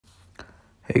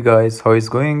Hey guys, how is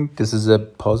going? This is a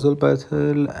puzzle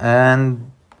battle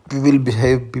and we will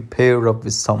be paired up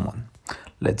with someone.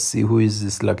 Let's see who is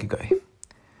this lucky guy.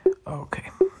 Okay.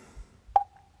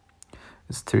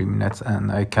 It's 3 minutes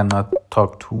and I cannot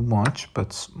talk too much,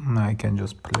 but I can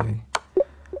just play.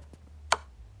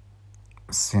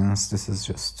 Since this is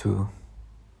just too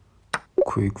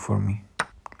quick for me.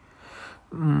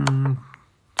 A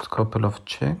couple of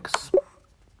checks.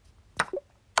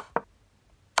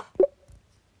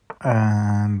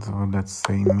 And let's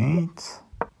say mate.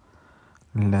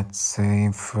 Let's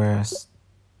say first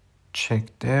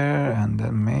check there and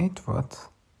then mate. What?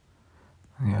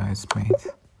 Yeah, it's mate.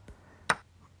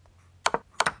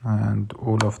 And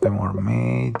all of them are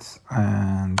mates,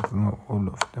 and all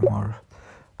of them are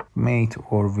mate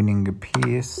or winning a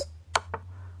piece.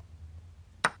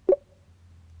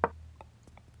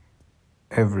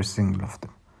 Every single of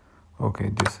them. Okay,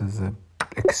 this is a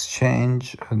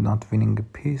exchange, not winning a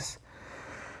piece.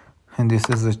 And this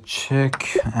is a check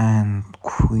and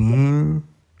queen.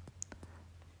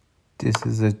 This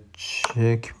is a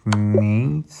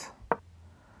checkmate.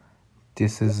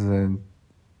 This is a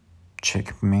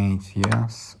checkmate,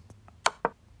 yes.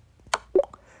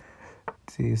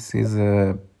 This is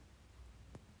a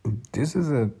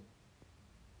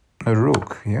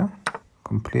rook, yeah,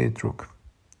 complete rook.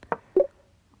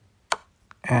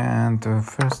 And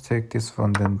first take this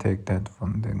one, then take that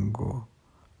one, then go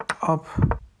up.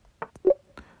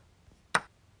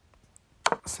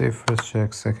 Say first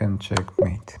check, second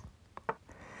checkmate.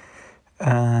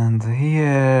 And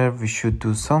here we should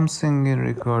do something in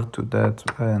regard to that,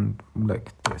 and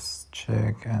like this,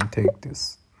 check and take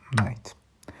this knight.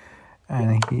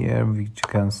 And here we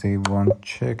can say one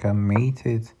check and mate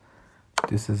it.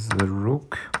 This is the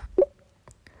rook.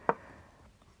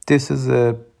 This is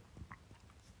a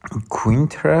queen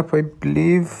trap, I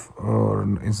believe, or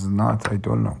is not, I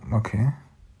don't know.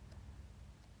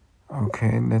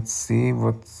 Okay, let's see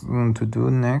what to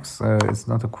do next. It's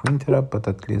not a queen trap, but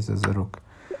at least it's a rook.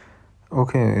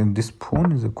 Okay, and this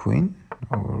pawn is a queen,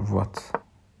 or what?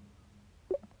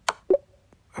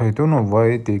 I don't know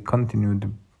why they continue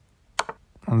the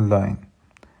line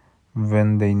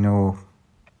when they know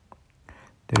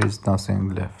there is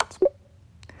nothing left.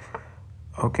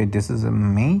 Okay, this is a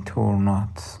mate or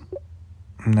not?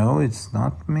 No, it's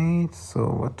not mate, so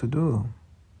what to do?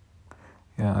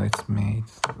 Yeah, it's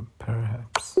mate,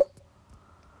 perhaps.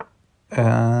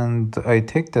 And I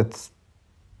take that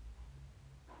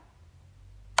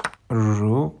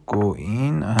rook, go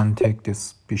in and take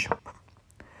this bishop.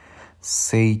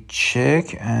 Say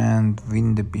check and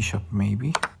win the bishop,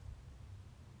 maybe.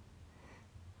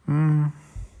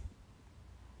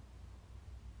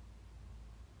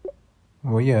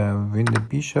 Oh yeah, win the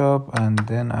bishop and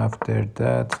then after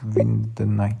that win the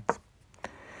knight.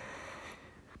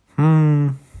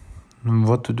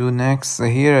 What to do next?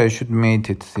 Here I should mate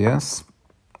it, yes.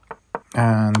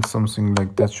 And something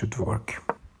like that should work.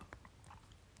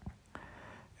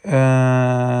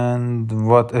 And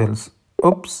what else?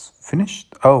 Oops,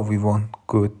 finished. Oh, we won.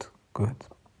 Good.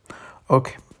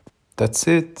 Okay, that's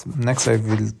it. Next I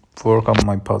will work on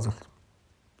my puzzle.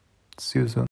 See you soon.